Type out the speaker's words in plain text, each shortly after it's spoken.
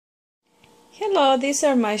Hello, these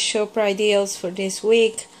are my ShopRite deals for this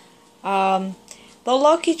week. The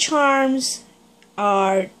Lucky Charms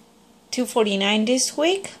are $2.49 this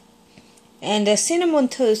week, and the Cinnamon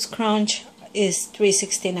Toast Crunch is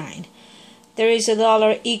 $3.69. There is a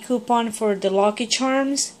 $1 e-coupon for the Lucky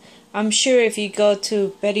Charms. I'm sure if you go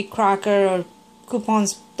to Betty Crocker or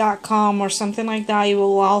coupons.com or something like that, you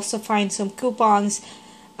will also find some coupons.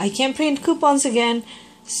 I can't print coupons again,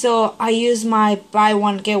 so I use my buy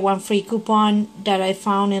one get one free coupon that I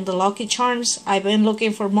found in the Lucky Charms. I've been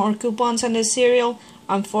looking for more coupons on this cereal.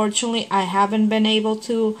 Unfortunately, I haven't been able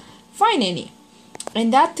to find any,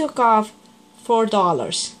 and that took off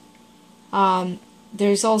 $4.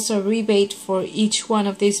 There's also a rebate for each one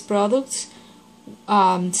of these products.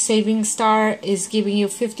 Saving Star is giving you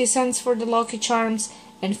 50 cents for the Lucky Charms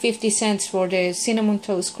and 50 cents for the Cinnamon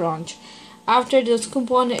Toast Crunch. After those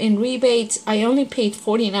coupon and rebates, I only paid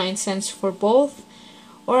 49 cents for both,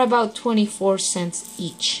 or about 24 cents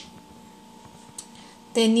each.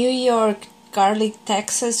 The New York Garlic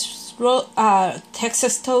Texas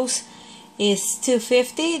Toast is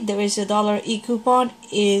 $2.50. There is a $1 e-coupon.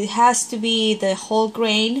 It has to be the whole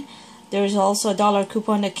grain. There is also a $1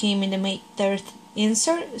 coupon that came in the May 3rd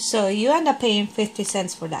insert, so you end up paying 50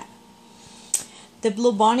 cents for that. The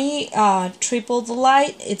Blue Bunny Triple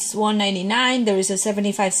Delight, it's $1.99. There is a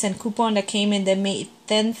 75-cent coupon that came in the May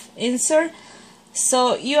 10th insert,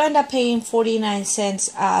 so you end up paying 49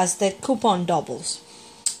 cents as the coupon doubles.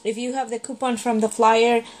 If you have the coupon from the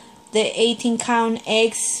flyer, the 18-count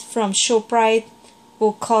eggs from ShopRite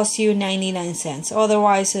will cost you 99 cents.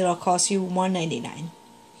 Otherwise, it'll cost you $1.99.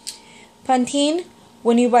 Pantene,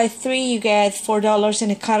 when you buy 3, you get $4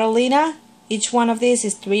 in a Catalina. Each one of these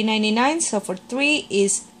is $3.99, so for 3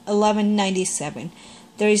 is $11.97.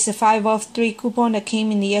 There is a 5 off 3 coupon that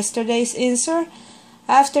came in yesterday's insert.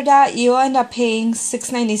 After that, you end up paying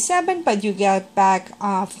 $6.97, but you get back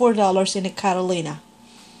 $4 in a Catalina.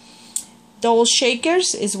 Dole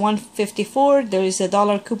Shakers is $1.54. There is a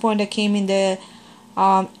 $1 coupon that came in the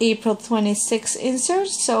April 26 insert,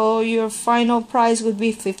 so your final price would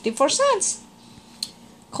be 54 cents.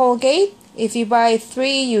 Colgate, if you buy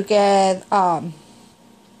 3, you get $3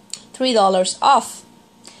 off.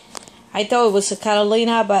 I thought it was a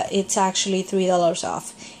Catalina, but it's actually $3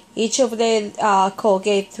 off. Each of the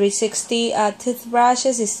Colgate 360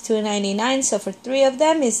 toothbrushes is $2.99, so for 3 of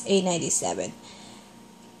them is $8.97.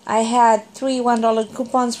 I had 3 $1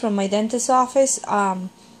 coupons from my dentist's office. I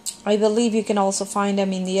believe you can also find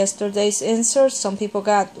them in yesterday's insert. Some people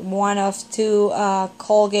got 1 of 2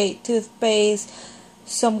 Colgate toothpaste.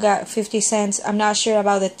 Some got 50 cents. I'm not sure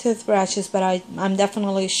about the toothbrushes, but I'm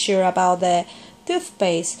definitely sure about the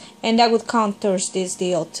toothpaste, and that would count towards this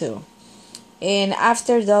deal too. And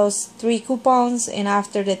after those 3 coupons and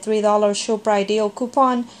after the $3 ShopRite deal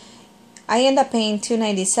coupon, I end up paying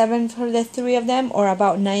 $2.97 for the 3 of them, or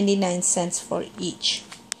about 99 cents for each.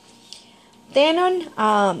 Denon,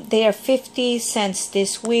 they are 50 cents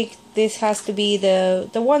this week. This has to be the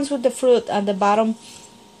ones with the fruit at the bottom.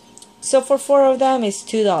 So for 4 of them, it's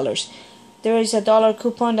 $2. There is a $1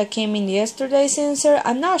 coupon that came in yesterday's insert.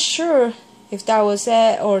 I'm not sure if that was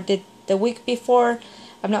it or the week before.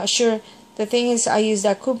 I'm not sure. The thing is, I used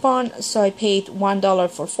that coupon, so I paid $1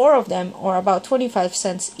 for 4 of them, or about 25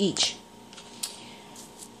 cents each.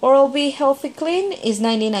 Oral-B Healthy Clean is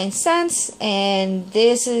 99 cents, and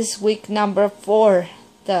this is week number 4.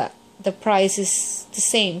 The price is the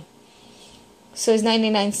same. So it's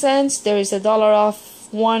 99 cents. There is a $1 off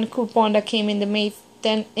 1 coupon that came in the May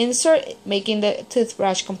 10 insert, making the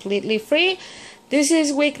toothbrush completely free. This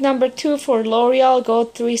is week number 2 for L'Oreal Go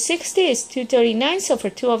 360. It's $2.39, so for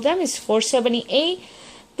 2 of them it's $4.78.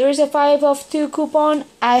 There is a 5 off 2 coupon.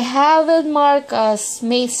 I have it marked as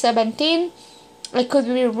May 17. I could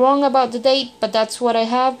be wrong about the date, but that's what I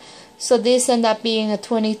have. So this ended up being a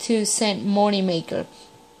 22-cent money maker.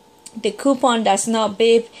 The coupon does not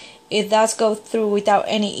beep. It does go through without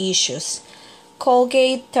any issues.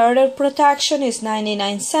 Colgate Tartar Protection is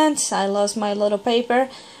 99 cents. I lost my little paper.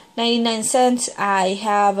 99 cents. I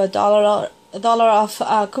have a $1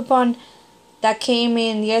 off coupon that came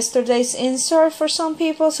in yesterday's insert for some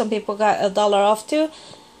people. Some people got a $1 off too.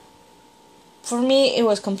 For me, it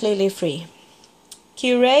was completely free.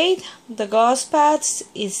 Curate, the gauze pads,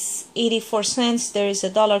 is 84 cents. There is a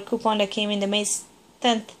 $1 coupon that came in the May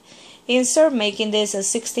 10th insert, making this a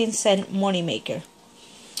 16-cent money maker.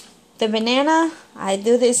 The banana, I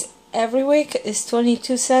do this every week, is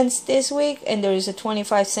 22 cents this week, and there is a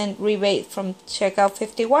 25-cent rebate from checkout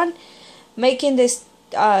 51, making this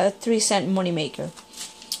a 3-cent money maker.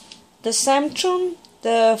 The Samsung,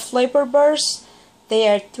 the Flavor Burst, They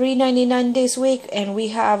are $3.99 this week, and we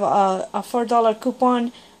have a $4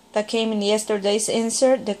 coupon that came in yesterday's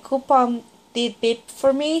insert. The coupon did beep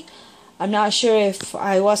for me. I'm not sure if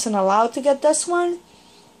I wasn't allowed to get this one,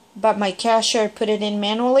 but my cashier put it in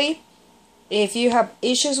manually. If you have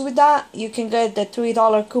issues with that, you can get the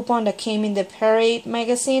 $3 coupon that came in the Parade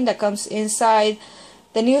magazine that comes inside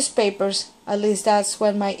the newspapers. At least that's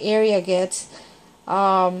what my area gets.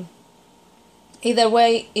 Either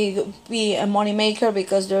way, it would be a money maker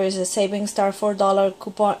because there is a Savings Star $4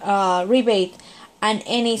 coupon rebate on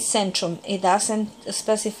any Centrum. It doesn't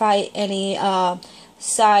specify any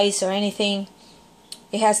size or anything.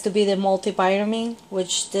 It has to be the multivitamin,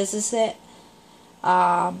 which this is it.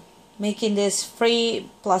 Making this free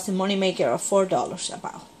plus a money maker of $4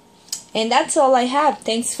 about. And that's all I have.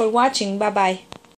 Thanks for watching. Bye bye.